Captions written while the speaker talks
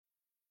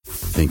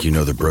Think you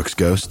know the Brooks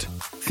Ghost?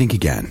 Think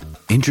again.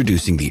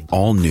 Introducing the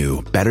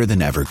all-new,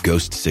 better-than-ever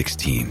Ghost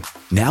 16.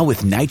 Now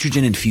with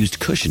nitrogen-infused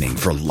cushioning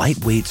for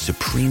lightweight,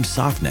 supreme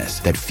softness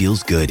that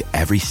feels good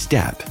every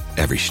step,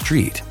 every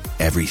street,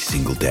 every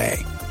single day.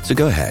 So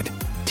go ahead,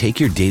 take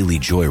your daily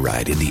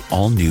joyride in the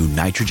all-new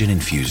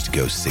nitrogen-infused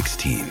Ghost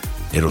 16.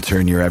 It'll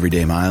turn your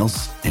everyday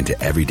miles into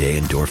everyday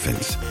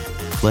endorphins.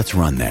 Let's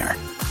run there.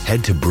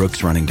 Head to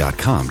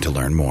brooksrunning.com to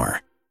learn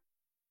more.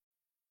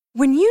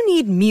 When you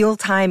need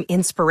mealtime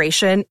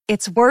inspiration,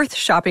 it's worth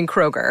shopping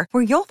Kroger,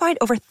 where you'll find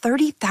over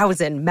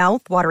 30,000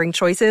 mouth-watering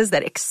choices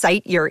that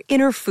excite your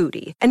inner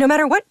foodie. And no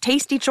matter what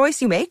tasty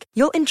choice you make,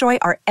 you'll enjoy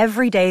our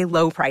everyday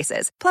low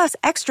prices, plus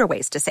extra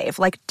ways to save,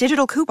 like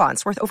digital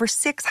coupons worth over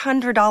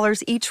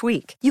 $600 each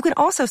week. You can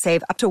also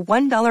save up to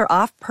 $1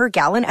 off per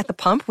gallon at the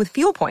pump with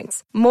fuel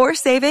points. More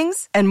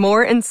savings and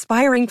more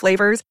inspiring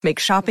flavors make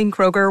shopping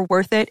Kroger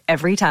worth it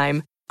every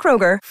time.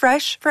 Kroger,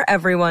 fresh for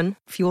everyone.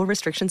 Fuel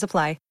restrictions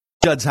apply.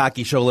 Judd's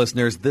Hockey Show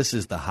listeners, this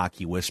is the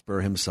Hockey Whisperer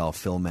himself,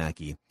 Phil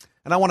Mackey.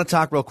 And I want to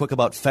talk real quick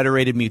about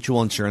Federated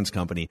Mutual Insurance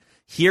Company,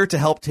 here to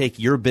help take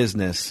your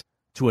business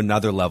to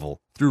another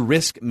level through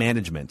risk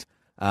management.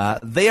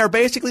 They are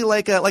basically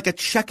like a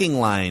checking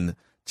line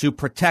to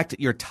protect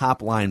your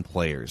top-line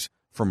players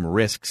from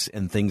risks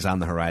and things on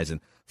the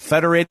horizon.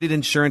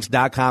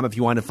 Federatedinsurance.com if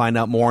you want to find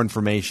out more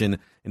information,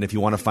 and if you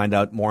want to find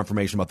out more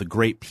information about the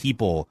great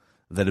people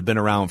that have been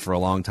around for a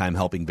long time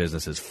helping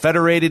businesses.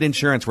 Federated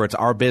Insurance, where it's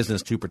our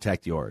business to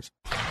protect yours.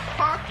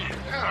 Hockey,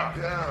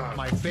 yeah.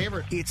 My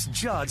favorite. It's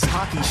Judd's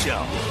Hockey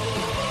Show.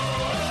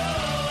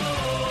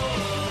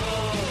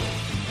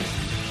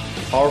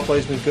 Power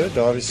play's been good.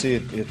 Obviously,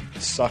 it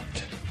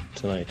sucked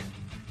tonight.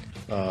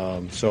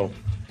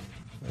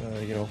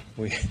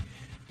 We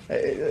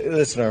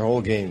listen. Our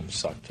whole game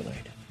sucked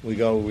tonight. We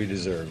got what we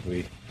deserved.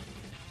 I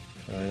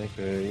think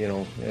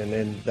and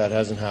then that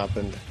hasn't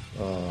happened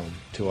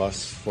to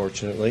us,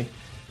 fortunately.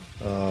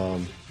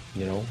 And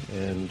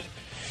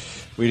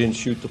we didn't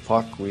shoot the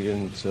puck. We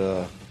didn't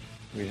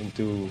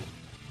do.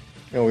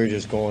 We were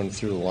just going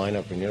through the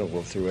lineup and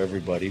go through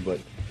everybody, but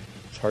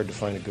it's hard to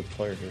find a good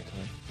player here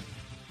tonight.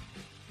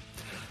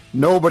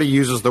 Nobody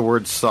uses the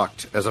word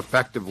sucked as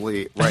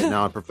effectively right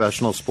now in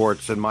professional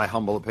sports, in my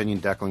humble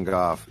opinion, Declan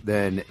Goff,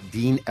 than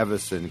Dean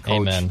Evison,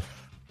 coach Amen.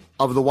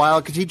 of the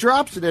Wild, because he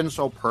drops it in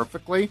so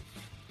perfectly.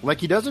 Like,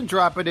 he doesn't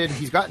drop it in.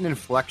 He's got an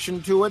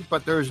inflection to it,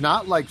 but there's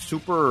not,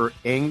 super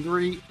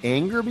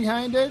anger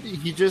behind it.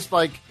 He just,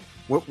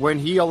 when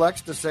he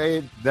elects to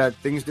say that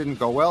things didn't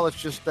go well, it's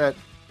just that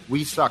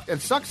we sucked.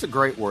 And suck's a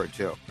great word,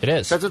 too. It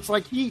is. Because it's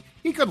like he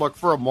could look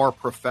for a more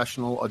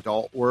professional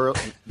adult word,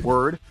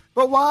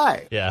 but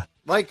why? Yeah.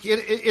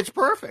 It's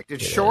perfect.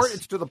 It's short.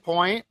 It's to the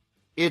point.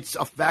 It's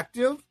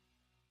effective.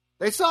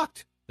 They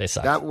sucked.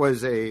 That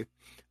was a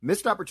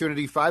missed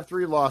opportunity.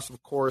 5-3 loss,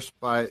 of course,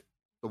 by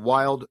the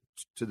Wild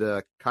to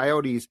the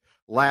Coyotes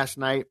last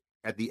night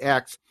at the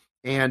X.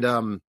 And,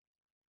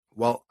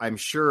 I'm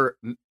sure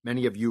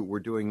many of you were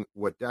doing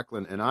what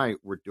Declan and I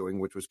were doing,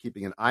 which was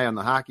keeping an eye on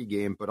the hockey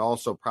game, but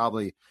also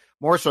probably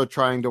more so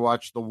trying to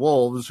watch the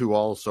Wolves, who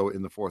also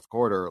in the fourth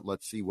quarter,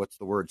 let's see, what's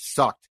the word,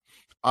 sucked.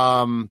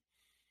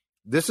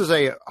 This is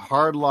a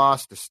hard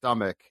loss to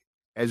stomach,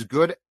 as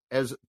good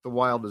as the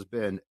Wild has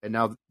been. And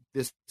now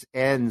this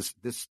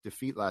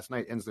defeat last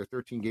night ends their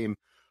 13-game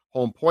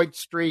home point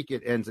streak.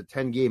 It ends a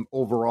 10-game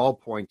overall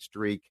point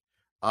streak.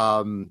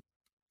 The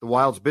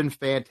Wild's been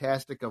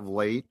fantastic of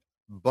late,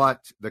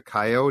 but the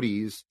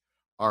Coyotes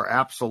are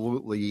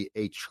absolutely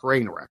a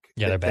train wreck.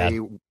 Yeah, they're bad.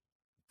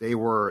 They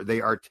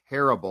are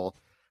terrible.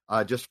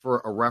 Just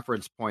for a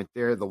reference point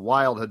there, the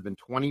Wild had been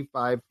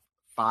 25-5-3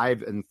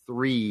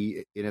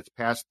 in its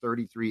past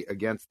 33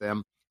 against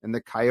them, and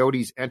the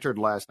Coyotes entered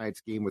last night's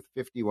game with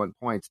 51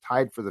 points,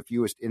 tied for the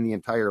fewest in the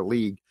entire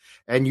league,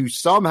 and you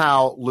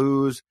somehow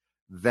lose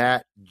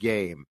that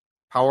game.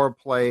 Power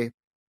play,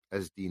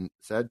 as Dean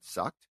said,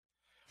 sucked.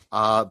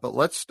 But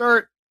let's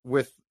start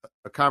with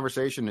a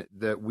conversation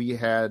that we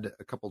had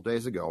a couple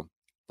days ago,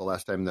 the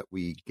last time that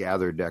we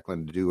gathered,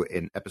 Declan, to do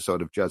an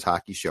episode of Judd's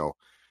Hockey Show.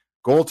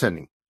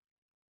 Goaltending.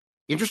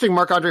 Interesting,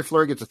 Marc-Andre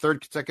Fleury gets a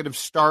third consecutive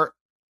start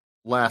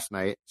last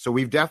night. So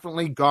we've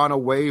definitely gone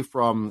away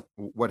from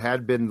what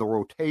had been the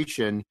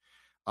rotation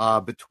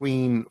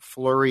between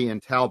Fleury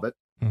and Talbot.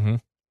 Mm-hmm.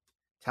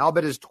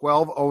 Talbot is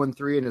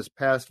 12-0-3 in his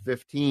past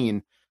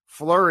 15.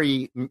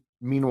 Fleury,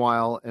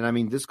 meanwhile, and I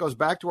mean, this goes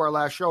back to our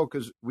last show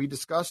because we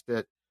discussed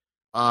it.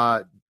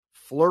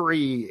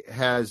 Fleury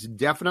has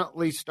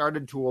definitely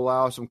started to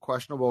allow some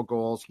questionable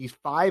goals. He's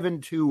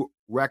 5-2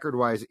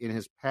 record-wise in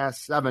his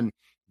past 7,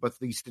 but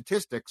the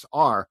statistics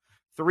are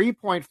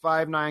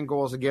 3.59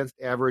 goals against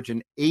average,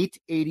 an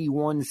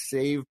 .881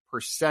 save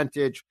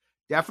percentage.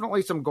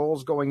 Definitely some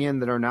goals going in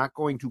that are not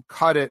going to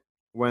cut it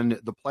when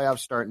the playoffs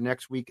start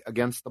next week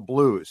against the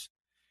Blues.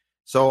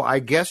 So I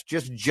guess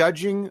just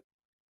judging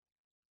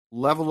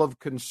level of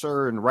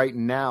concern right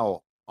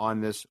now on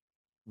this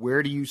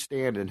where do you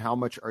stand, and how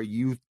much are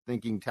you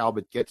thinking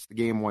Talbot gets the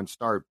game one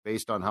start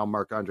based on how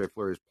Marc-Andre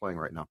Fleury is playing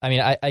right now? I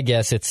mean, I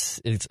guess it's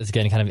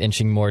getting kind of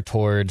inching more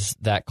towards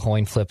that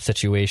coin flip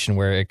situation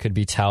where it could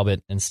be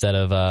Talbot instead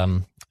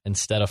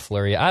of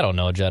Fleury. I don't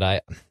know,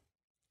 Judd.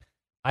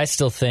 I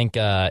still think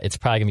it's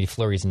probably going to be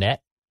Fleury's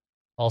net.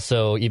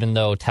 Also, even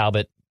though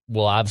Talbot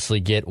will obviously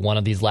get one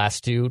of these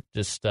last two,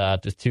 just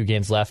 2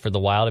 games left for the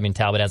Wild. I mean,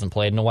 Talbot hasn't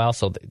played in a while,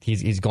 so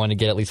he's going to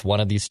get at least one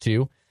of these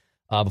 2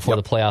 before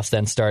the playoffs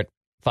then start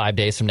 5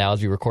 days from now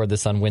as we record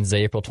this on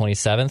Wednesday, April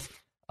 27th.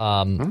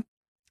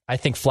 I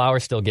think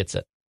Flowers still gets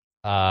it.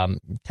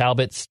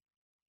 Talbot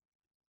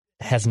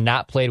has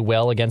not played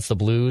well against the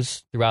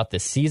Blues throughout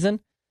this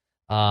season.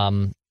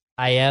 I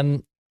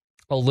am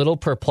a little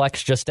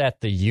perplexed just at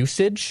the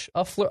usage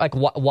of Fleury. Like,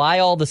 why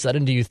all of a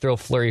sudden do you throw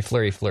Fleury?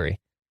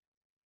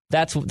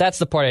 That's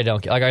the part I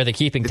don't get. Like, are they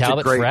keeping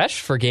Talbot fresh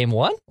for game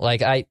 1?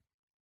 Like, I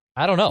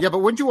don't know. Yeah, but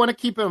wouldn't you want to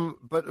keep him?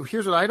 But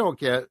here's what I don't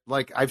get.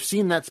 Like, I've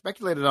seen that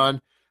speculated on,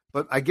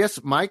 but I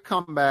guess my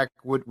comeback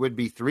would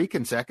be 3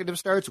 consecutive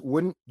starts.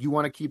 Wouldn't you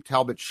want to keep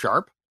Talbot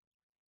sharp?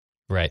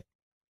 Right.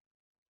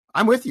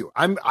 I'm with you.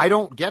 I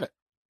don't get it.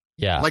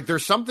 Yeah. Like,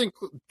 there's something.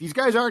 These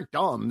guys aren't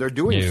dumb. They're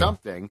doing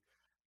something.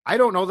 I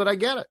don't know that I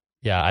get it.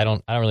 Yeah, I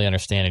don't really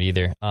understand it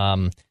either.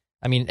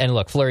 I mean, and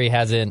look, Fleury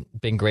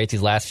hasn't been great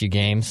these last few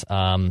games.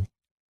 I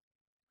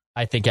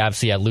think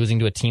obviously losing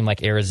to a team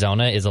like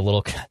Arizona is a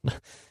little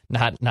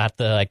not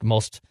the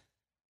most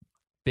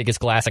biggest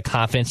glass of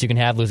confidence you can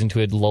have, losing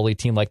to a lowly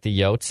team like the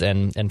Yotes,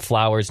 and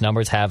Flowers'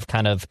 numbers have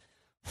kind of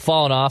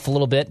fallen off a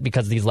little bit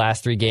because of these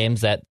last 3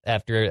 games that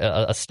after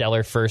a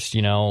stellar first,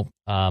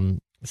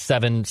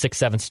 7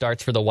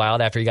 starts for the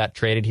Wild after he got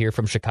traded here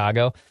from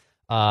Chicago.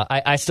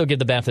 I still give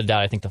the benefit of the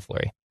doubt, I think, to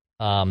Fleury.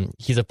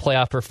 He's a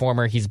playoff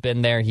performer. He's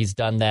been there. He's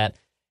done that.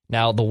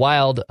 Now, the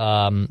Wild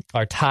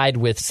are tied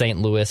with St.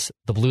 Louis.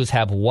 The Blues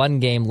have 1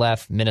 game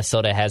left.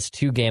 Minnesota has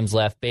 2 games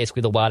left.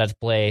 Basically, the Wild have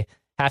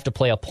to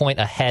play a point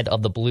ahead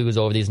of the Blues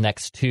over these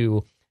next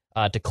 2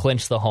 to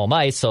clinch the home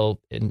ice. So,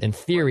 in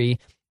theory,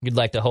 you'd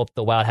like to hope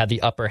the Wild had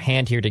the upper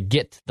hand here to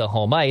get the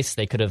home ice.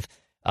 They could have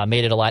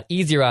made it a lot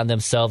easier on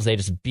themselves. They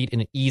just beat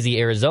an easy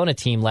Arizona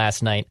team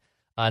last night.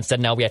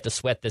 Instead, now we have to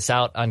sweat this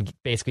out on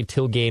basically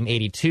till game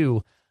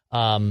 82.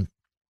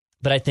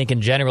 But I think in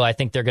general, I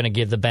think they're going to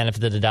give the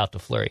benefit of the doubt to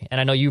Fleury. And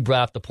I know you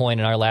brought up the point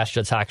in our last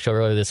Judd's Hockey Show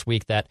earlier this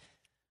week that,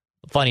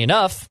 funny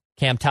enough,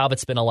 Cam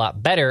Talbot's been a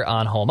lot better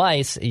on home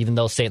ice, even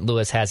though St.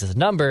 Louis has his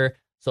number.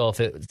 So if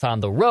it's on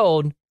the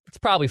road, it's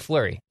probably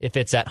Fleury. If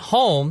it's at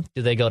home,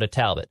 do they go to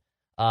Talbot?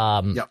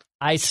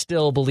 I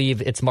still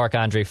believe it's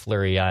Marc-Andre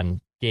Fleury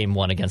on game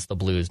 1 against the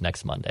Blues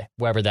next Monday,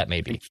 wherever that may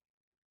be.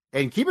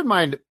 And keep in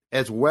mind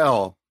as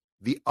well,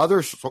 the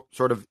other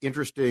sort of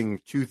interesting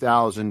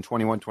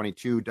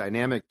 2021-22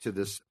 dynamic to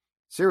this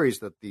series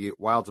that the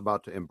Wild's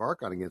about to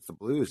embark on against the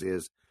Blues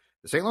is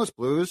the St. Louis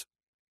Blues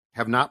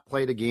have not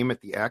played a game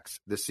at the X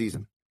this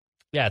season.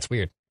 Yeah, it's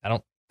weird.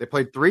 They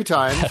played 3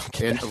 times,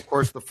 and of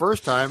course the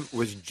first time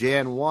was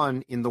Jan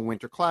 1 in the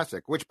Winter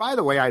Classic, which, by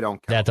the way, I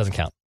don't count. That doesn't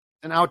count.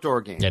 An outdoor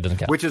game. Yeah, it doesn't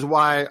count. Which is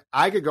why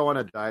I could go on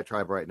a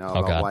diatribe right now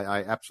about why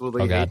I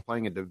absolutely hate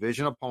playing a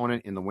division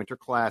opponent in the Winter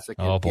Classic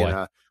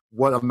in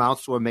what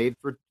amounts to a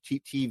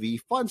made-for-TV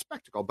fun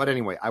spectacle. But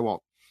anyway, I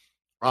won't.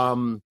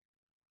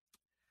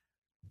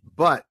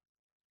 But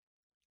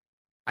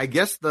I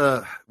guess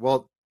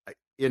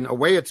in a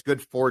way it's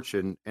good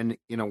fortune, and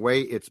in a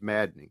way it's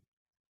maddening,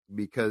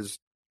 because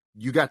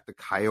you got the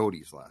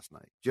Coyotes last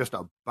night. Just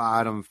a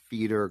bottom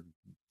feeder.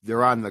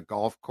 They're on the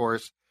golf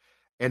course.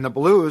 And the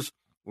Blues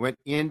went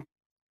into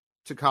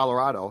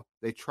Colorado.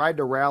 They tried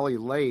to rally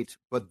late,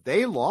 but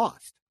they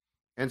lost.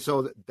 And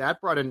so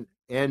that brought an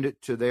end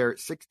to their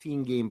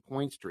 16-game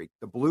point streak.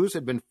 The Blues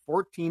had been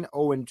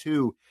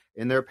 14-0-2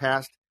 in their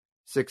past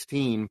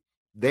 16.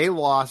 They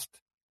lost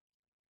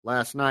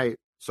last night.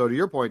 So to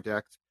your point,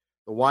 Dex,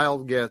 the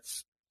Wild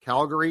gets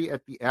Calgary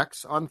at the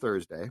X on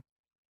Thursday.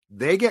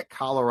 They get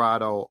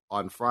Colorado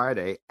on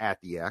Friday at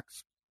the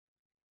X.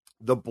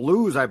 The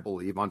Blues, I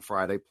believe, on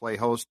Friday play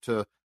host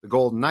to the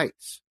Golden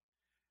Knights.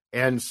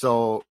 And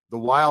so the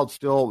Wild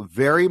still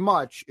very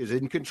much is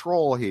in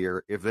control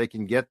here if they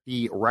can get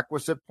the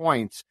requisite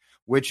points,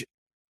 which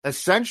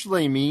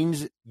essentially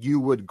means you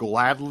would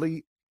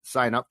gladly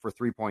sign up for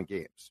 3-point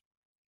games.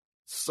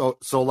 So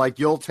like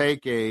you'll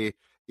take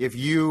if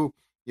you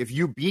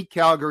beat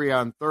Calgary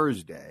on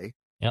Thursday,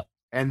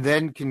 and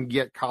then can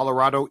get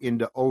Colorado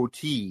into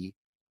OT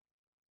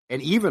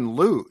and even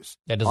lose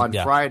on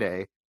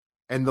Friday,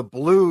 and the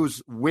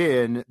Blues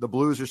win, the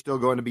Blues are still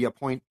going to be a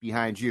point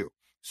behind you.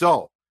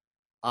 So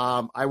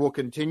I will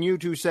continue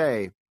to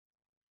say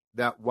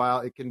that while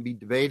it can be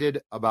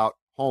debated about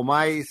home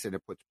ice and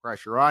it puts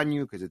pressure on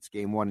you because it's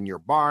game 1 in your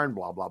barn,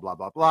 blah, blah, blah,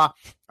 blah, blah,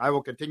 I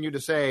will continue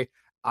to say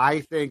I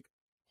think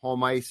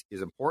home ice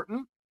is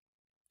important.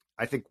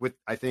 I think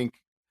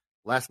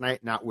last night,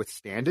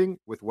 notwithstanding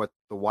with what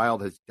the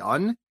Wild has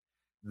done,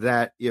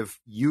 that if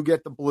you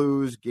get the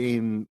Blues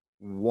game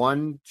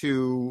 1,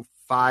 2,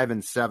 5,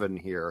 and 7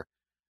 here,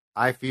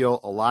 I feel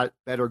a lot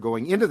better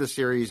going into the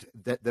series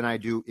than I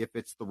do if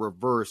it's the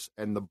reverse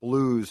and the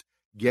Blues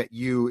get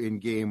you in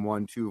game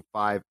 1, 2,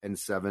 5, and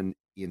 7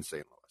 in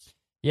St. Louis.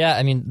 Yeah,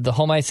 I mean, the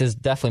home ice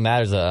definitely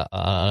matters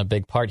on a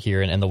big part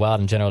here, and the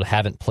Wild in general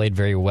haven't played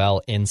very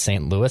well in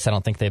St. Louis. I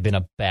don't think they've been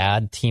a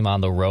bad team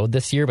on the road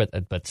this year,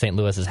 but St.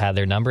 Louis has had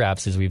their number.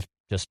 Obviously, as we've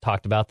just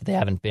talked about, that they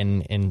haven't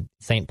been in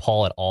St.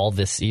 Paul at all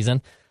this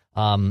season.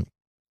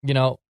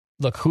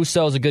 Look,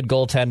 Husso is a good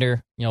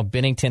goaltender.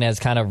 Binnington has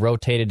kind of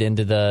rotated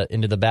into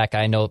the back.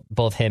 I know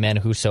both him and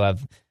Husso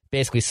have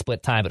basically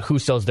split time, but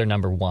Husso's their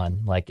number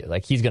one.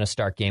 Like he's going to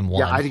start game 1.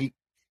 Yeah,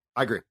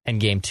 I agree. And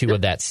game 2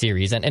 of that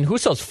series. And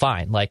Husso's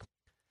fine. Like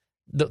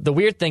the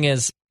weird thing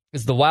is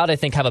the Wild, I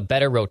think, have a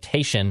better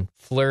rotation.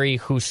 Fleury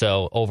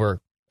Talbot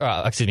over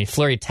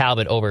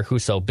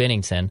Husso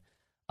Binnington.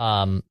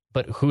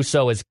 But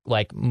Husso is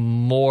like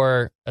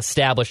more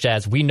established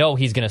as we know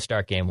he's going to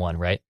start game 1,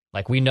 right?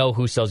 Like we know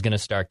Husso's going to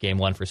start game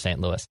 1 for St.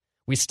 Louis.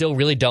 We still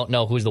really don't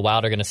know who's the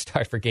Wild are going to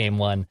start for game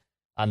 1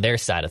 on their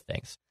side of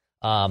things.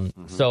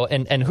 So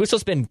and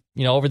Husso's been,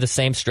 over the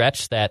same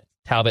stretch that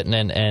Talbot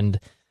and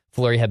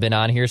Fleury have been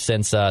on here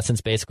since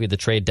basically the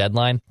trade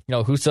deadline.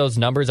 Husso's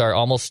numbers are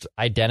almost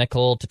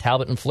identical to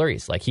Talbot and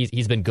Fleury's. Like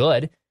he's been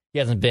good. He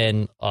hasn't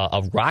been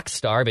a rock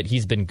star, but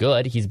he's been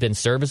good. He's been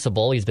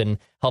serviceable. He's been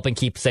helping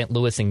keep St.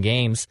 Louis in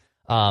games.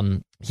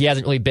 He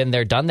hasn't really been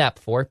there, done that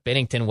before.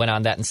 Binnington went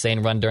on that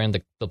insane run during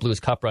the Blues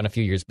Cup run a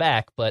few years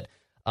back, but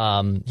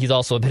he's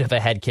also a bit of a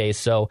head case.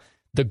 So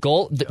the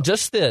goal,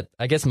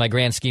 I guess my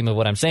grand scheme of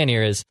what I'm saying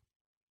here is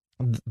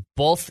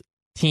both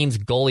teams'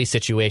 goalie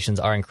situations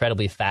are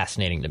incredibly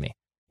fascinating to me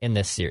in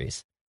this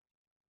series.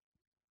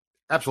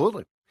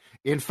 Absolutely.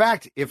 In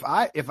fact, if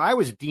I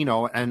was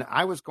Dino and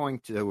I was going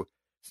to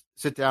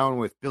sit down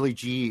with Billy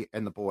G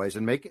and the boys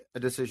and make a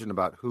decision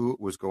about who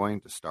was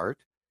going to start,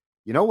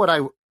 you know what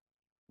I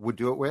would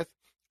do it with?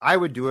 I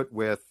would do it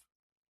with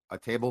a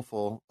table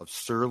full of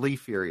Surly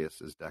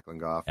Furious, as Declan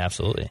Goff.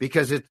 Absolutely.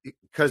 Because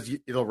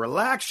it'll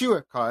relax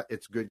you.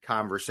 It's good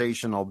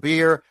conversational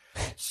beer.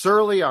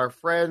 Surly, our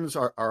friends,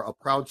 are a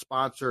proud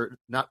sponsor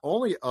not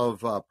only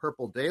of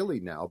Purple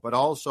Daily now, but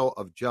also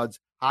of Judd's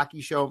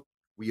Hockey Show.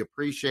 We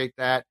appreciate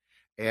that.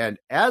 And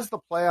as the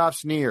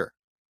playoffs near,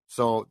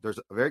 so there's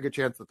a very good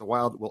chance that the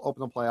Wild will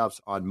open the playoffs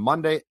on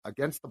Monday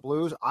against the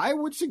Blues, I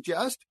would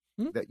suggest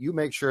that you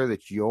make sure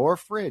that your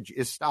fridge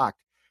is stocked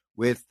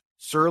with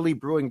Surly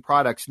Brewing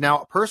products.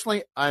 Now,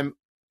 personally, I'm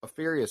a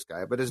Furious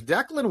guy, but as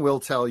Declan will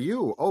tell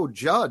you, oh,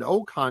 Judd,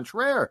 au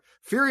contraire,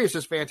 Furious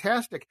is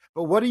fantastic.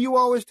 But what do you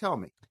always tell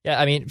me?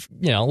 Yeah, I mean,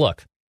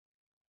 look,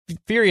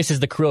 Furious is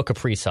the Kirill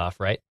Kaprizov,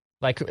 right?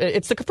 Like,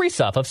 it's the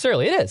Kaprizov of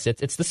Surly. It is.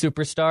 It's the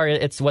superstar.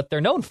 It's what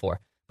they're known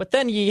for. But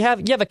then you have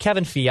a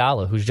Kevin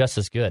Fiala who's just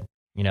as good,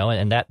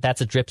 and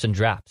that's a drips and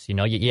drops.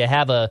 You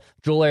have a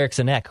Joel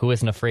Eriksson-Ek who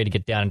isn't afraid to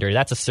get down and dirty.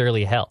 That's a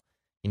Surly hell.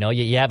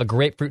 You have a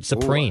Grapefruit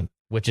Supreme,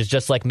 which is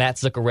just like Matt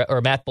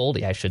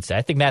Boldy, I should say.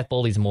 I think Matt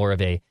Boldy's more of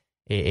a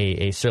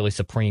Surly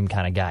Supreme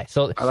kind of guy.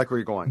 So I like where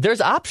you're going. There's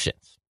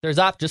options.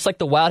 Just like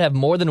the Wild have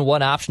more than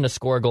one option to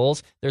score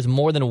goals. There's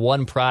more than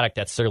one product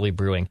at Surly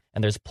Brewing,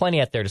 and there's plenty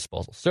at their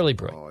disposal. Surly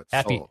Brewing,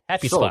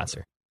 happy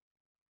sponsor.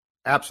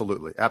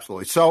 Absolutely.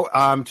 So,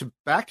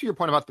 back to your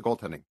point about the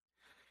goaltending,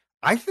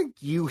 I think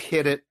you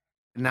hit it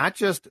not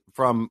just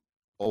from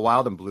a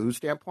Wild and Blues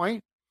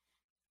standpoint.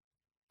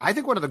 I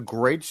think one of the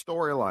great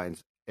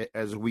storylines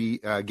as we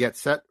get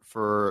set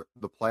for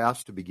the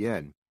playoffs to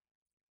begin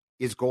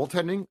is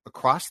goaltending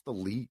across the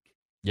league.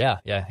 Yeah.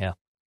 The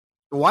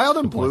Wild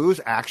and Blues,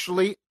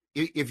 actually,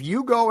 if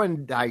you go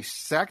and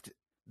dissect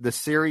the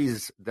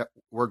series that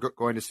we're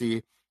going to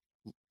see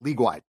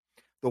league-wide,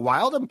 the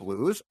Wild and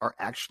Blues are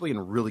actually in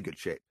really good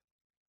shape.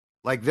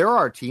 Like, there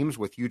are teams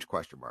with huge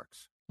question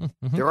marks.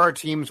 Mm-hmm. There are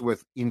teams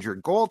with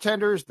injured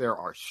goaltenders. There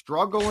are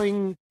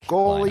struggling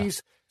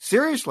goalies.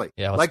 Seriously.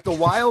 Yeah, like the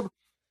Wild.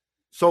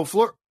 So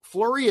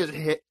Fleury's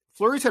hit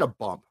a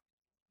bump.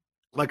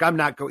 Like,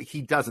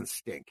 he doesn't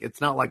stink.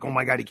 It's not like, oh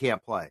my God, he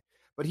can't play.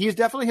 But he's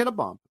definitely hit a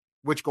bump,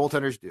 which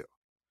goaltenders do.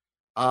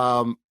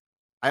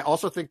 I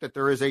also think that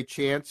there is a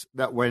chance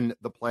that when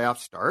the playoffs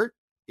start,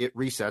 it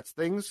resets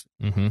things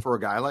for a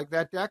guy like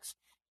that, Dex.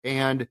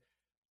 And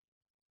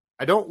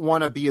I don't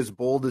want to be as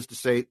bold as to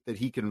say that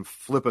he can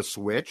flip a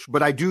switch,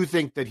 but I do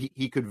think that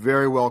he could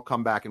very well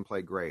come back and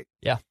play great.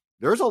 Yeah.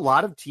 There's a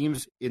lot of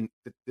teams in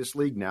this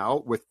league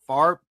now with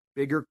far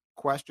bigger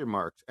question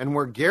marks. And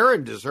where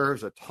Guerin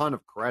deserves a ton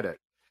of credit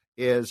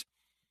is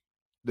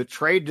the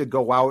trade to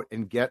go out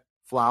and get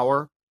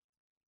Flower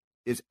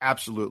is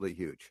absolutely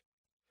huge.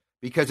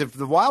 Because if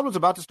the Wild was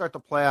about to start the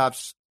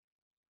playoffs,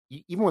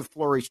 even with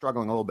Fleury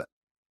struggling a little bit,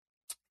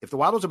 if the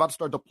Wild was about to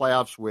start the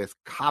playoffs with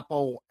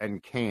Capo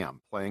and Cam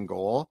playing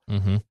goal,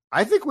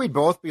 I think we'd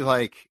both be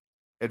like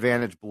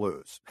advantage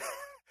Blues.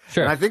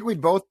 Sure. And I think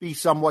we'd both be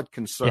somewhat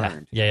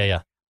concerned.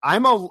 Yeah.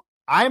 I'm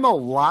a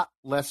lot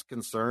less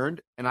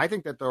concerned, and I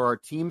think that there are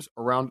teams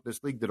around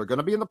this league that are going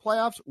to be in the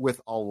playoffs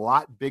with a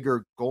lot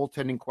bigger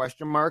goaltending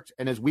question marks.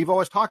 And as we've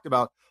always talked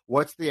about,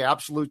 what's the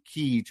absolute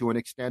key to an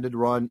extended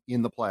run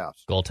in the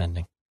playoffs?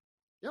 Goaltending.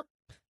 Yep.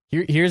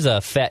 Here's a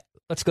fet.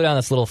 Let's go down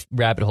this little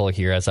rabbit hole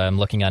here as I'm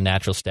looking on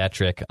Natural Stat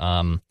Trick.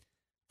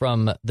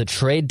 From the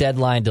trade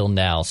deadline till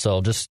now,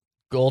 so just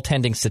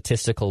goaltending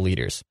statistical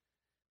leaders.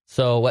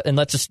 So, and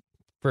let's just,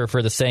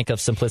 for the sake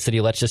of simplicity,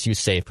 let's just use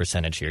save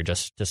percentage here,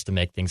 just to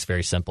make things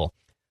very simple.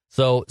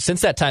 So, since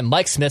that time,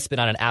 Mike Smith's been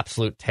on an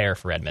absolute tear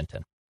for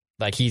Edmonton.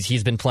 Like,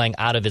 he's been playing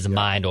out of his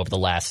mind over the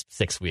last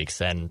 6 weeks,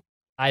 and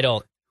I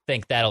don't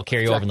think that'll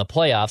carry over in the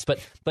playoffs,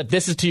 but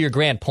this is to your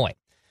grand point.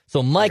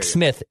 So, Mike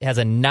Smith has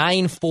a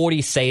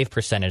 .940 save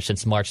percentage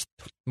since March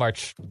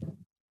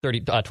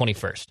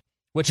 21st,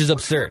 which is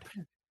absurd.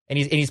 And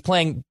he's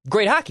playing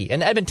great hockey,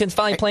 and Edmonton's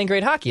finally playing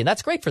great hockey, and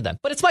that's great for them.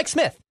 But it's Mike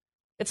Smith.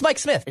 It's Mike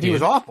Smith. And he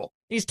was awful.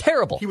 He's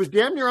terrible. He was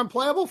damn near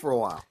unplayable for a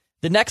while.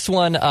 The next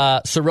one,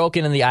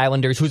 Sorokin and the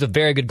Islanders, who's a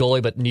very good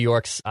goalie, but New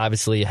York's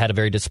obviously had a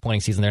very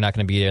disappointing season. They're not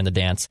going to be there in the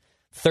dance.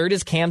 Third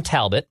is Cam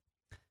Talbot.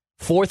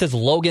 Fourth is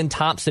Logan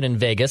Thompson in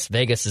Vegas.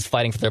 Vegas is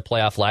fighting for their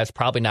playoff lives.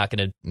 Probably not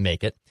going to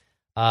make it.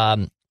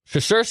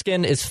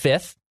 Shesterkin is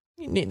fifth.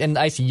 A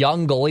nice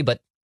young goalie, but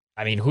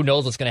I mean, who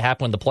knows what's going to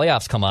happen when the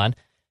playoffs come on.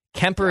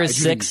 Kemper is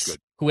sixth,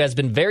 who has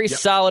been very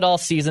solid all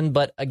season,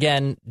 but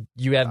again,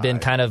 you have been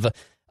kind of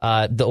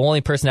the only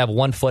person to have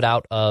 1 foot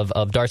out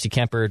of Darcy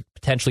Kemper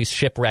potentially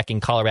shipwrecking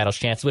Colorado's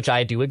chances, which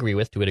I do agree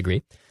with to a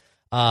degree.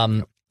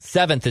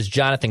 Seventh is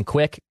Jonathan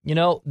Quick. You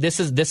know,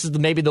 this is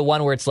maybe the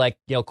one where it's like,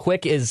 you know,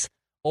 Quick is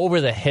over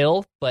the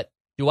hill, but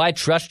do I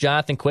trust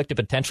Jonathan Quick to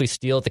potentially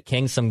steal the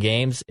Kings some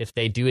games if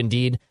they do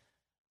indeed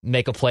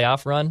make a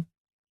playoff run?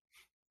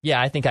 Yeah,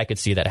 I think I could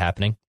see that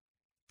happening.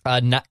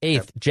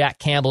 Eighth, Jack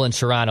Campbell in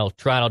Toronto.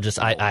 Toronto just,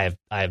 I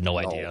have no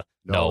idea.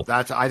 No,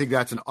 I think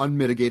that's an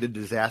unmitigated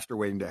disaster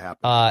waiting to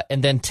happen.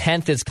 And then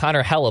 10th is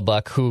Connor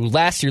Hellebuck, who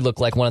last year looked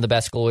like one of the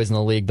best goalies in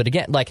the league. But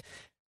again, like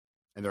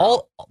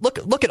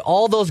look at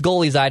all those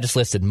goalies I just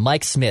listed: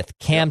 Mike Smith,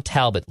 Cam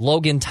Talbot,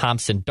 Logan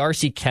Thompson,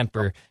 Darcy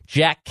Kemper,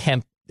 Jack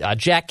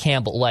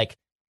Campbell. Like,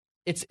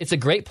 it's a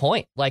great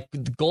point. Like,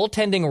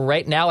 goaltending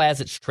right now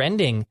as it's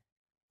trending.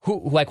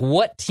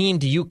 What team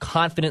do you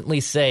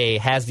confidently say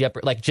has the upper,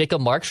 like Jacob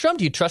Markstrom?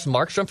 Do you trust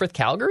Markstrom for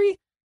Calgary?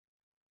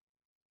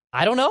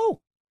 I don't know.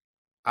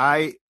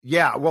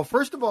 Well,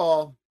 first of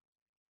all,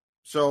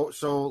 so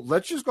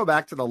let's just go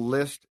back to the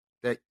list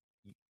that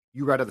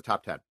you read of the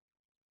top 10.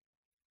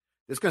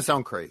 This is going to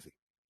sound crazy,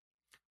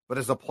 but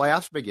as the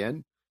playoffs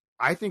begin,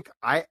 I think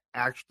I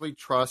actually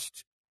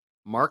trust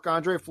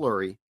Marc-Andre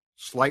Fleury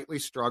slightly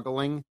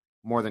struggling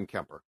more than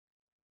Kemper.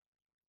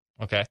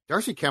 Okay.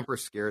 Darcy Kemper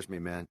scares me,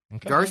 man.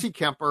 Okay. Darcy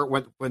Kemper,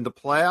 when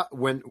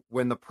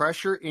the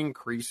pressure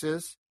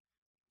increases,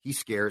 he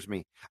scares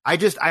me. I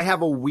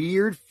have a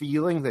weird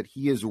feeling that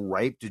he is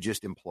ripe to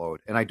just implode,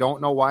 and I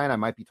don't know why, and I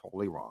might be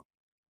totally wrong.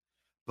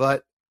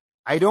 But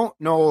I don't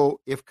know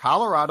if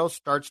Colorado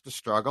starts to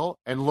struggle.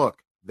 And look,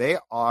 they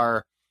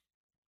are,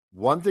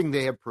 one thing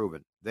they have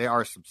proven, they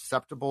are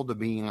susceptible to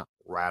being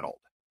rattled,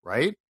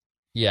 right?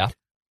 Yeah.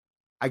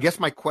 I guess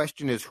my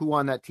question is, who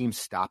on that team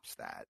stops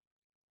that?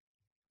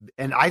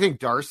 And I think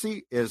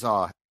Darcy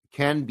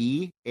can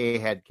be a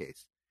head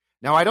case.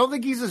 Now, I don't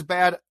think he's as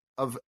bad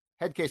of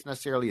head case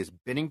necessarily as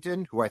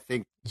Binnington, who I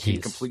think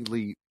can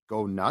completely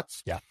go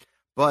nuts. Yeah.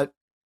 But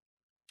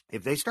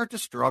if they start to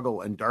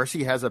struggle and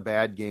Darcy has a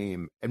bad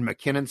game and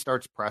McKinnon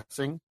starts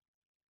pressing,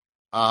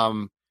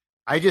 so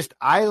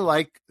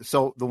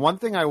the one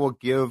thing I will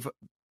give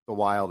the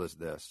Wild is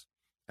this,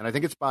 and I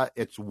think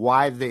it's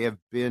why they have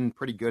been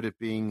pretty good at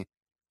being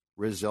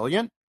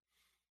resilient.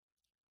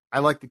 I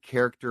like the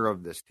character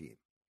of this team.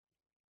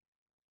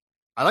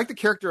 I like the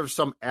character of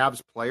some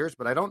Avs players,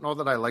 but I don't know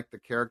that I like the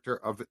character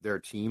of their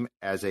team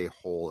as a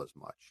whole as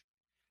much.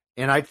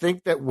 And I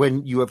think that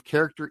when you have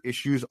character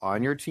issues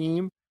on your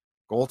team,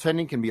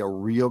 goaltending can be a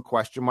real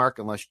question mark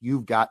unless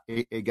you've got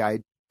a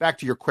guy, back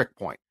to your Quick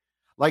point.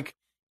 Like,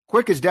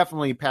 Quick is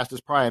definitely past his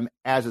prime,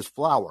 as is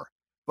Flower,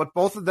 but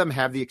both of them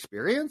have the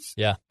experience.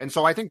 Yeah. And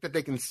so I think that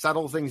they can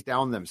settle things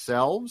down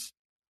themselves.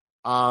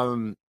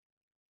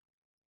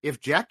 If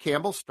Jack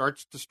Campbell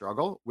starts to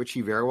struggle, which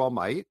he very well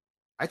might,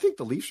 I think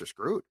the Leafs are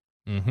screwed.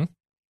 Mm-hmm.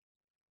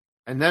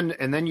 And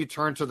then you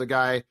turn to the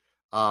guy,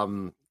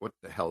 what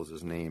the hell is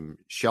his name?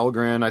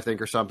 Shelgren, I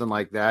think, or something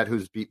like that,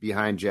 who's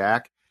behind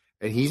Jack,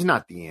 and he's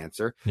not the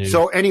answer. Yeah.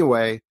 So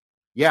anyway,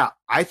 yeah,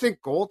 I think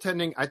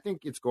goaltending, I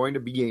think it's going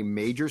to be a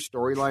major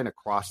storyline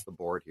across the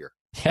board here.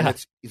 Yeah.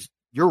 And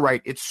you're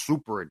right. It's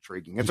super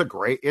intriguing. It's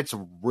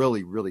a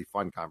really, really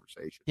fun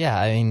conversation. Yeah.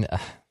 I mean,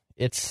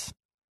 it's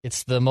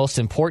the most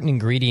important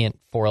ingredient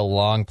for a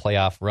long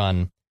playoff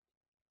run.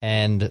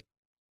 And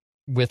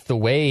with the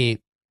way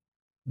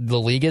the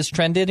league is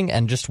trending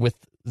and just with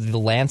the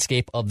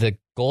landscape of the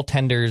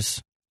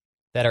goaltenders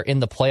that are in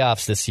the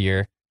playoffs this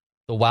year,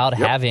 the Wild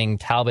having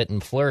Talbot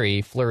and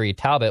Fleury,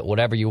 Talbot,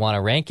 whatever you want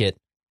to rank it,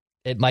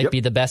 it might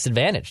be the best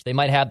advantage. They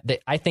might have,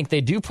 I think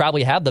they do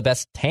probably have the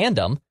best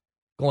tandem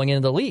going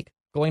into the league,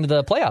 going to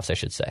the playoffs, I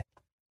should say.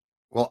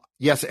 Well,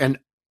 yes. And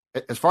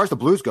as far as the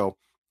Blues go,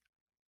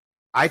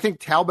 I think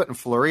Talbot and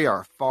Fleury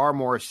are far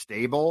more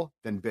stable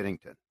than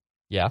Binnington.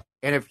 Yeah.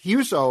 And if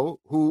Husso,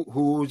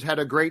 who's had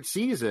a great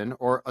season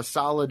or a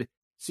solid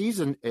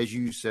season, as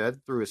you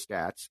said, through his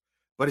stats,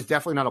 but is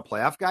definitely not a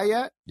playoff guy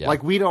yet. Yeah.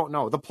 Like, we don't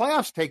know. The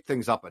playoffs take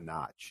things up a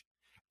notch.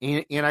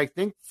 And I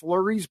think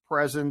Fleury's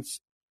presence,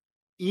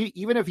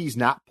 even if he's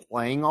not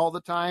playing all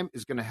the time,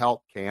 is going to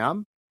help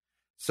Cam.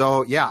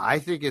 So, yeah, I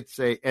think it's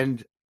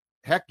and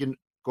heck, you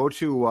go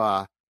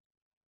to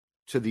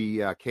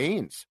the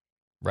Canes.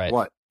 Right.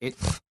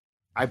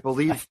 I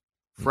believe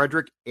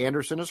Frederick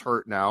Anderson is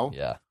hurt now.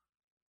 Yeah.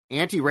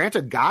 Antti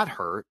Ranta got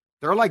hurt.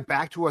 They're like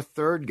back to a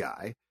third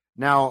guy.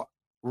 Now,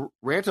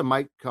 Ranta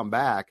might come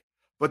back,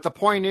 but the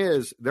point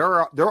is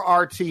there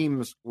are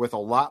teams with a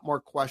lot more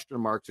question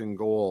marks in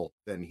goal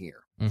than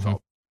here. Mm-hmm.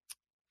 So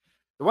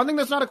the one thing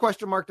that's not a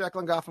question mark,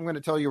 Declan Goff, I'm going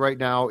to tell you right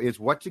now is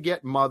what to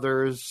get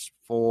mothers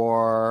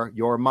for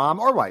your mom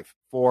or wife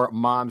for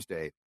Mom's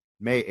Day,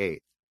 May 8th,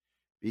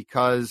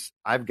 because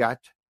I've got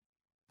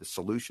the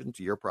solution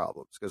to your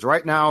problems. Because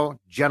right now,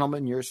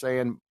 gentlemen, you're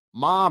saying,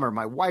 Mom or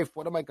my wife,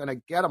 what am I going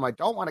to get them? I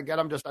don't want to get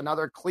them just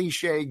another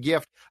cliche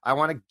gift. I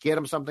want to get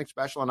them something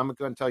special. And I'm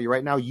going to tell you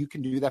right now, you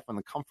can do that from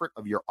the comfort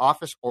of your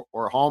office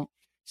or home.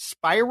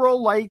 Spiral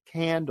Light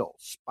Candles.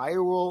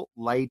 Spiral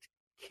Light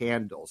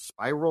Candles.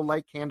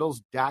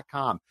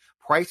 SpiralLightCandles.com.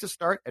 Prices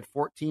start at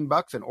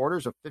 $14 and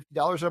orders of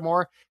 $50 or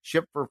more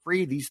ship for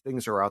free. These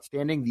things are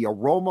outstanding. The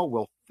aroma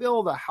will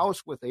fill the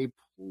house with a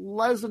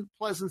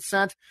pleasant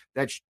scent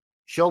that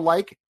she'll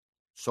like.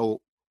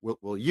 So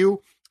will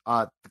you.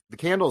 The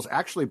candles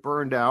actually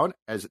burn down,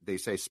 as they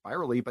say,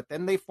 spirally, but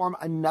then they form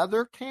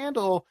another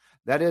candle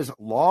that is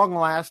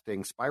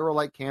long-lasting.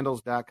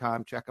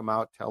 SpiralLightCandles.com. Check them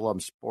out. Tell them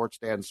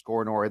SportsDad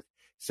Score North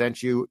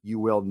sent you. You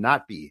will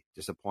not be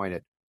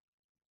disappointed.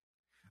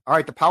 All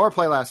right, the power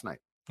play last night.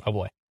 Oh,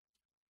 boy.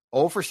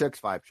 0 for 6,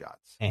 5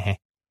 shots.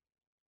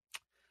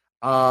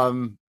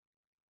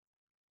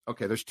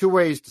 Okay, there's two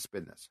ways to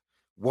spin this.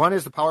 One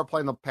is the power play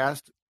in the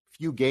past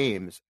few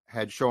games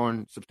had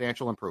shown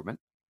substantial improvement.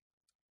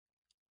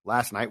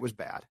 Last night was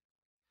bad.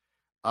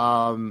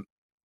 The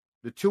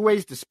two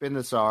ways to spin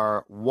this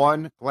are,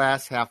 one,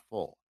 glass half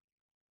full.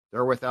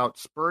 They're without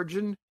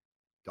Spurgeon,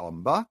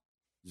 Dumba,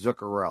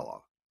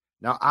 Zuccarello.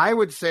 Now, I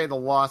would say the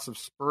loss of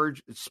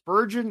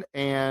Spurgeon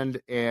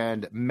and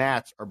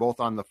Mats are both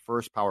on the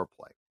first power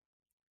play.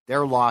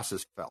 Their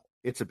losses felt.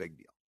 It's a big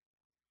deal.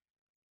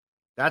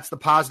 That's the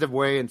positive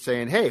way in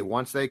saying, hey,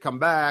 once they come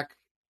back,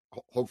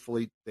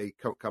 hopefully they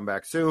come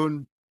back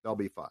soon, they'll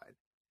be fine.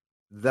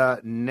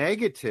 The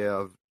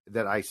negative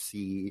that I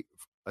see,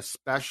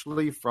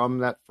 especially from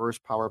that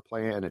first power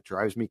play, and it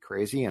drives me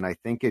crazy, and I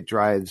think it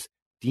drives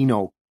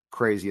Dino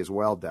crazy as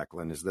well,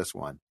 Declan, is this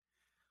one.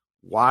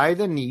 Why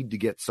the need to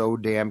get so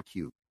damn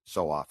cute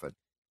so often?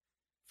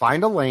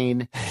 Find a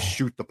lane,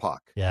 shoot the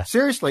puck. Yeah.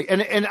 Seriously.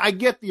 And I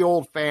get the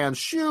old fans,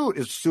 shoot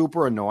is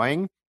super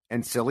annoying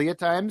and silly at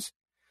times,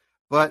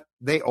 but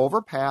they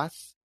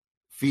overpass.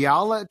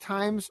 Fiala at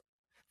times.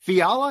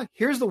 Fiala,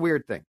 here's the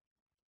weird thing.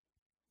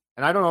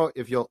 And I don't know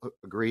if you'll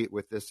agree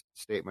with this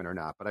statement or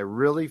not, but I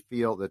really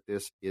feel that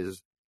this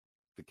is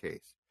the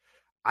case.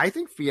 I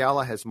think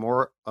Fiala has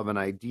more of an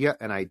idea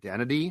and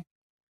identity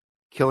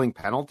killing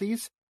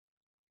penalties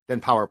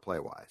than power play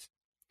wise.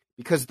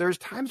 Because there's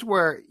times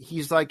where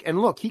he's like,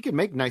 and look, he can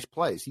make nice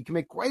plays. He can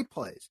make great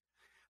plays.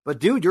 But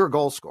dude, you're a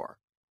goal scorer.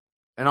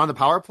 And on the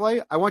power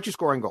play, I want you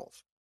scoring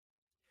goals.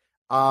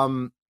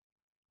 On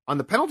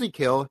the penalty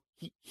kill,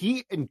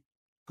 he and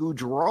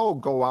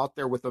Gaudreau go out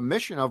there with a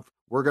mission of,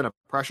 we're going to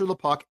pressure the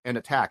puck and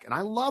attack. And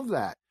I love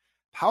that.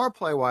 Power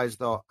play wise,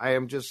 though, I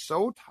am just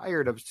so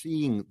tired of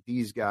seeing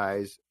these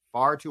guys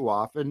far too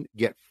often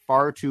get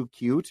far too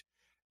cute.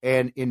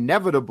 And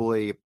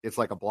inevitably, it's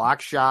like a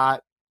block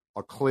shot,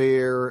 a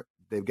clear.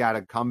 They've got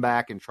to come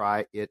back and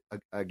try it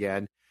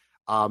again.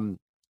 I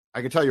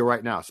can tell you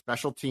right now,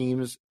 special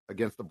teams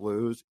against the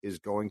Blues is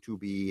going to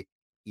be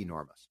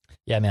enormous.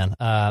 Yeah, man.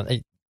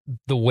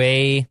 The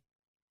way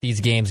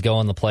these games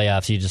go in the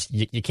playoffs,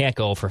 you can't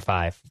go 0 for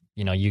 5.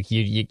 You know, you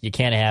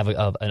can't have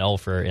an 0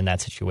 for in that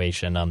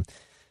situation.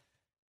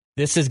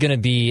 This is going to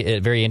be a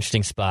very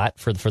interesting spot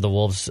for the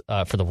Wolves.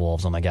 For the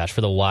Wolves, oh my gosh,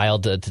 for the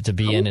Wild to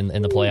be in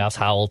the playoffs.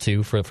 Howell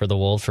too for the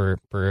Wolves for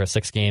a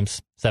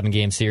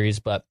 7-game series.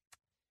 But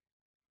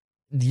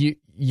you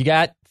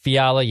got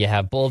Fiala, you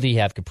have Boldy, you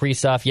have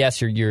Kaprizov.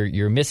 Yes,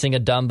 you're missing a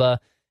Dumba,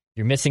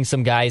 you're missing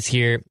some guys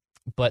here,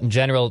 but in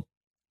general,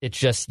 it's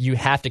just you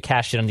have to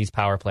cash in on these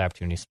power play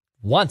opportunities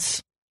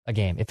once a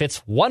game. If it's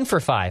 1 for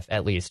 5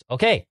 at least,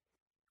 okay.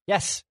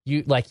 Yes,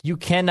 you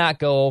cannot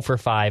go 0 for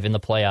 5 in the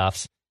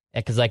playoffs.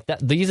 Because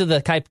these are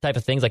the type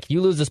of things. Like if you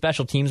lose a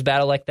special teams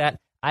battle like that,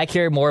 I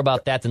care more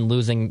about that than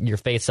losing your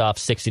face-off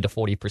 60 to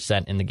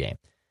 40% in the game.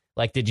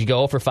 Like, did you go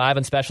 0 for 5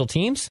 in special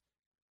teams?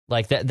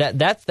 Like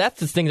that's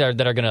the things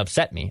that are going to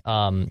upset me.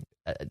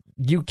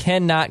 You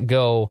cannot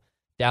go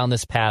down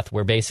this path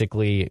where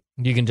basically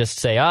you can just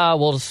say,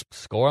 we'll just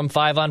score them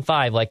 5 on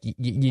 5. Like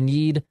you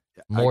need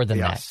more than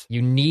that.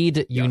 You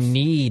need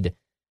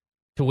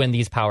to win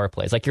these power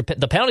plays. Like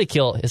the penalty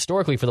kill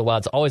historically for the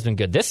Wild's always been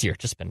good. This year,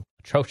 just been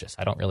atrocious.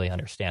 I don't really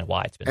understand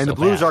why it's been. And so the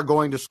Blues bad. are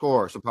going to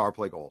score some power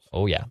play goals.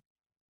 Oh yeah.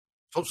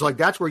 So like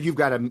that's where you've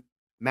got to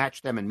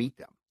match them and meet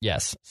them.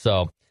 Yes.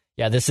 So,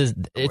 yeah,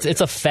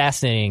 it's a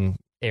fascinating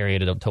area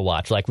to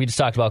watch. Like we just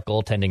talked about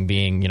goaltending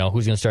being,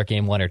 who's going to start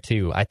game 1 or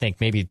 2. I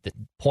think maybe the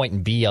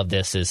point B of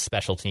this is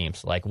special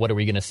teams. Like, what are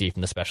we going to see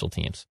from the special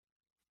teams?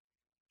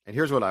 And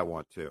here's what I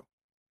want too.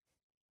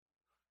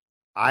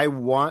 I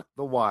want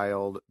the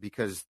Wild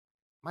because,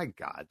 my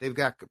God, they've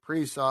got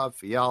Kaprizov,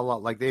 Fiala,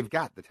 like they've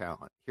got the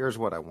talent. Here's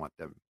what I want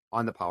them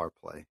on the power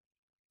play.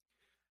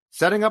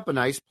 Setting up a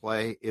nice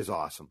play is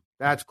awesome.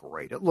 That's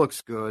great. It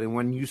looks good. And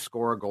when you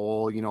score a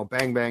goal,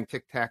 bang, bang,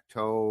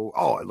 tic-tac-toe,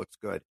 oh, it looks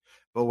good.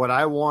 But what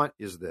I want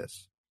is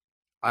this.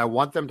 I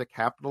want them to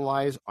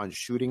capitalize on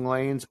shooting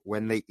lanes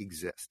when they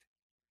exist.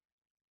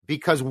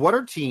 Because what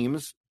are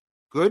teams,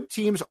 good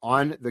teams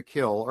on the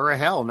kill, or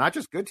hell, not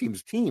just good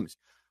teams,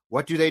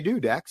 what do,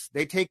 Dex?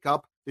 They take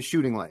up the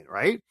shooting lane,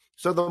 right?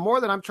 So the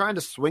more that I'm trying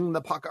to swing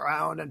the puck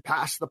around and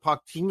pass the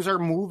puck, teams are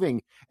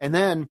moving. And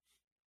then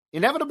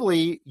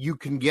inevitably you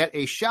can get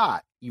a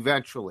shot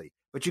eventually,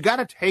 but you got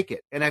to take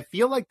it. And I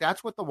feel like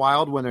that's what the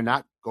Wild, when they're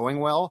not going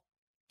well,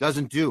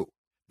 doesn't do.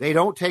 They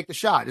don't take the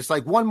shot. It's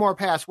like one more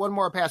pass.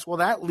 Well,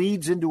 that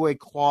leads into a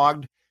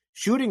clogged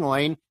shooting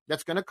lane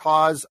that's going to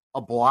cause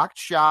a blocked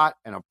shot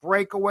and a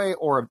breakaway,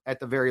 or at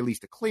the very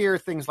least a clear,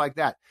 things like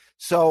that.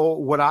 So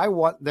what I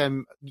want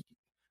them,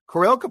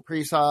 Kirill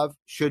Kaprizov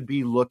should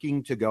be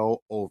looking to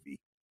go Ovi.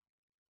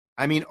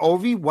 I mean,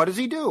 Ovi, what does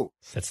he do?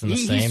 Sits in the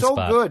same he's so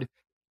spot. Good.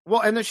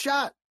 Well, and the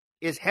shot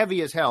is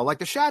heavy as hell. Like,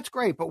 the shot's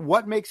great, but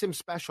what makes him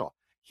special?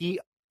 He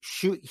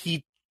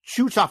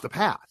shoots off the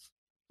pass.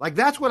 Like,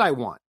 that's what I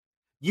want.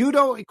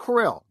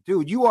 Kirill,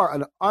 dude, you are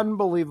an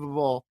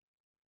unbelievable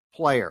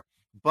player,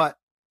 but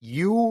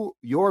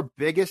your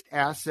biggest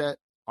asset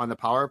on the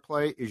power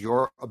play is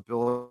your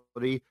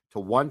ability to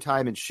one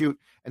time and shoot.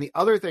 And the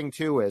other thing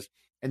too is,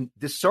 and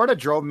this sort of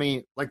drove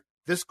me, like,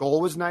 this goal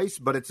was nice,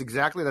 but it's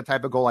exactly the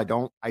type of goal I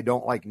don't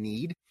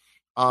need.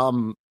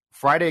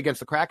 Friday against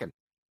the Kraken,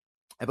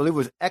 I believe it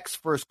was Ek's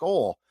first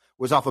goal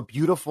was off a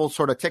beautiful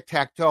sort of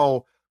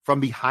tic-tac-toe from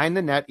behind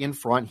the net in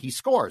front. He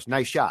scores.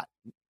 Nice shot.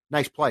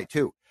 Nice play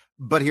too.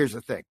 But here's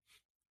the thing.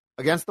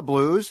 Against the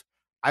Blues,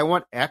 I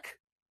want Ek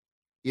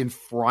in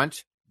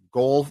front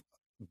of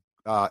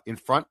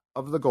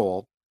the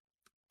goal,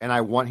 and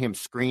I want him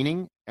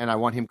screening, and I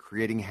want him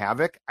creating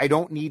havoc. I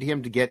don't need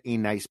him to get a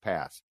nice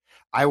pass.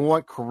 I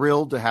want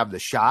Kirill to have the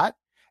shot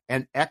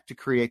and Ek to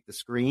create the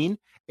screen.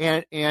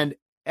 And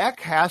Ek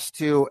has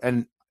to,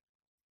 and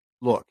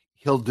look,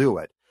 he'll do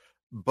it,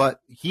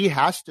 but he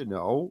has to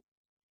know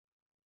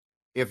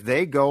if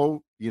they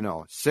go,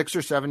 6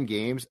 or 7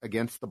 games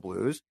against the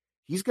Blues,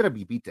 he's going to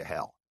be beat to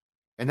hell.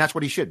 And that's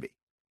what he should be.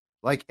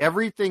 Like,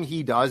 everything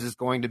he does is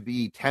going to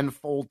be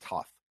tenfold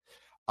tough.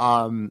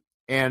 And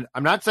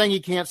I'm not saying he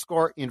can't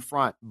score in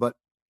front, but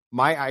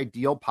my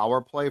ideal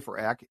power play for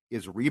Ek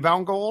is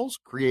rebound goals,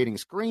 creating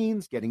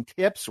screens, getting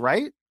tips,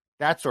 right?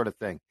 That sort of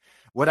thing.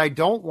 What I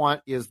don't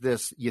want is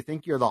this, you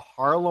think you're the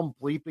Harlem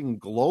bleeping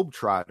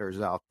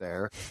Globetrotters out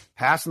there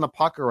passing the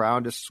puck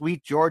around to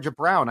sweet Georgia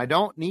Brown. I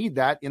don't need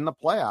that in the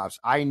playoffs.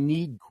 I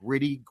need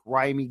gritty,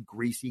 grimy,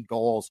 greasy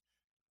goals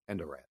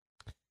and a red.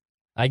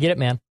 I get it,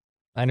 man.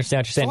 I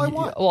understand what you're saying.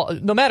 Well,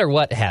 no matter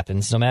what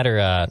happens, no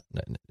matter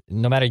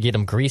you get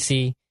them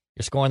greasy,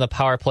 you're scoring the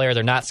power play or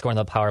they're not scoring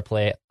the power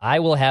play, I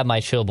will have my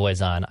Chill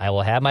Boys on. I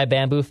will have my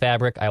bamboo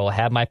fabric. I will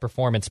have my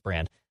performance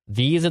brand.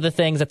 These are the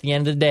things at the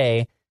end of the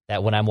day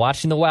that when I'm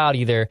watching the Wild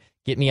either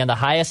get me on the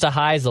highest of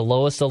highs, the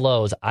lowest of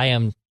lows, I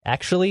am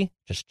actually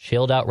just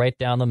chilled out right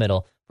down the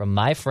middle from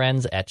my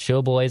friends at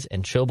Chill Boys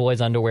and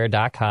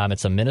chillboysunderwear.com.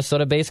 It's a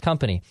Minnesota-based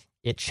company.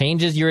 It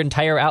changes your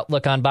entire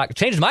outlook on box. It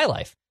changed my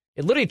life.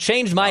 It literally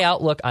changed my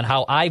outlook on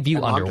how I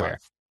view underwear.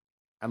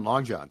 And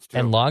long johns, too.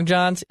 And long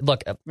johns.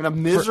 Look, in a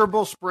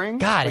miserable spring.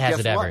 God, has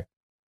it ever.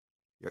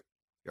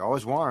 You're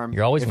always warm.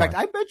 You're always warm. In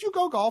fact, I bet you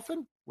go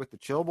golfing with the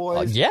Chill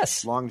Boys.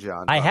 Yes. Long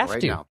johns. I have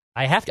right to. Now.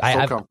 I have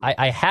to.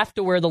 I have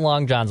to wear the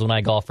long johns when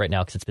I golf right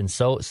now because it's been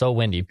so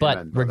windy.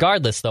 But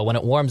regardless, though, when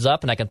it warms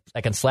up and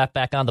I can slap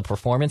back on the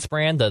performance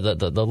brand, the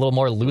little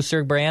more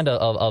looser brand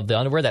of the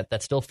underwear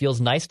that still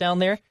feels nice down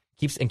there,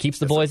 keeps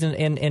the boys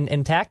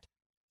intact.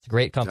 It's a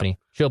great company. Yep.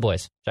 Chill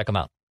Boys. Check them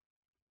out.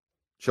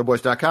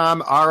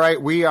 Chillboys.com. All right,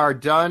 we are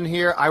done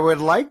here. I would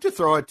like to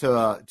throw it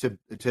to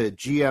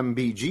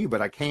GMBG,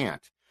 but I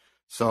can't.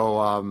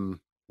 So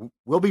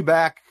we'll be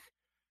back.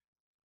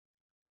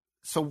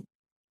 So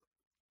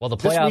the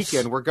playoffs, this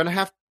weekend, we're going to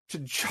have to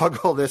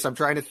juggle this. I'm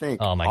trying to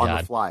think on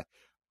the fly.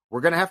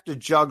 We're going to have to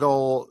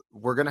juggle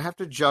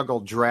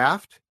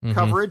draft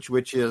coverage,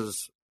 which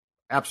is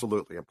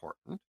absolutely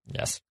important.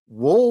 Yes.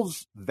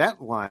 Wolves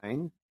vet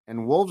line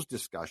and Wolves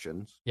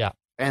discussions. Yeah.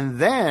 And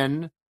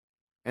then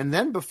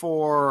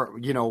before,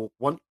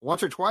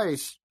 once or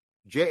twice,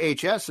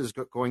 JHS is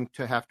going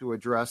to have to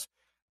address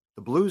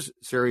the Blues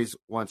series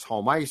once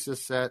home ice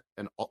is set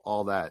and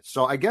all that.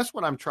 So I guess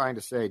what I'm trying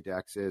to say,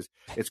 Dex, is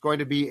it's going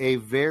to be a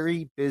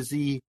very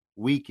busy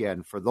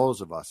weekend for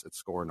those of us at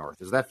Score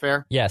North. Is that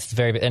fair? Yes, it's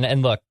very.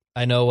 And look,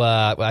 I know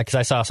because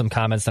I saw some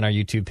comments on our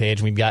YouTube page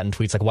and we've gotten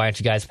tweets like, why aren't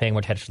you guys paying more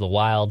attention to the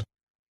Wild?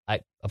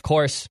 Of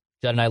course,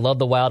 Judd and I love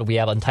the Wild. We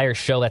have an entire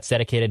show that's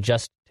dedicated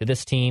just to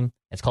this team.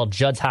 It's called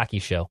Judd's Hockey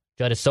Show.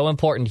 Judd is so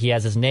important, he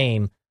has his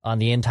name on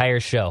the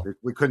entire show.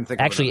 We couldn't think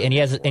actually, of and he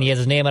has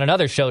his name on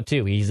another show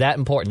too. He's that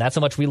important. That's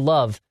how much we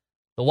love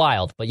the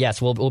Wild. But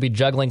yes, we'll be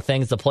juggling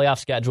things. The playoff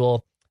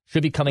schedule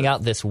should be coming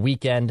out this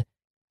weekend.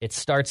 It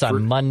starts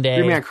on Monday.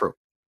 3-man crew.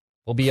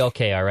 We'll be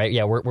okay. All right.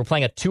 Yeah, we're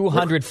playing a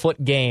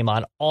 200-foot game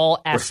on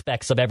all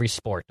aspects of every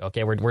sport.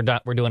 Okay, we're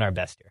doing our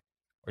best here.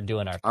 We're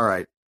doing our. All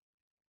right.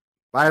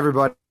 Bye,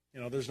 everybody.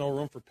 There's no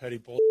room for petty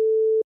bull.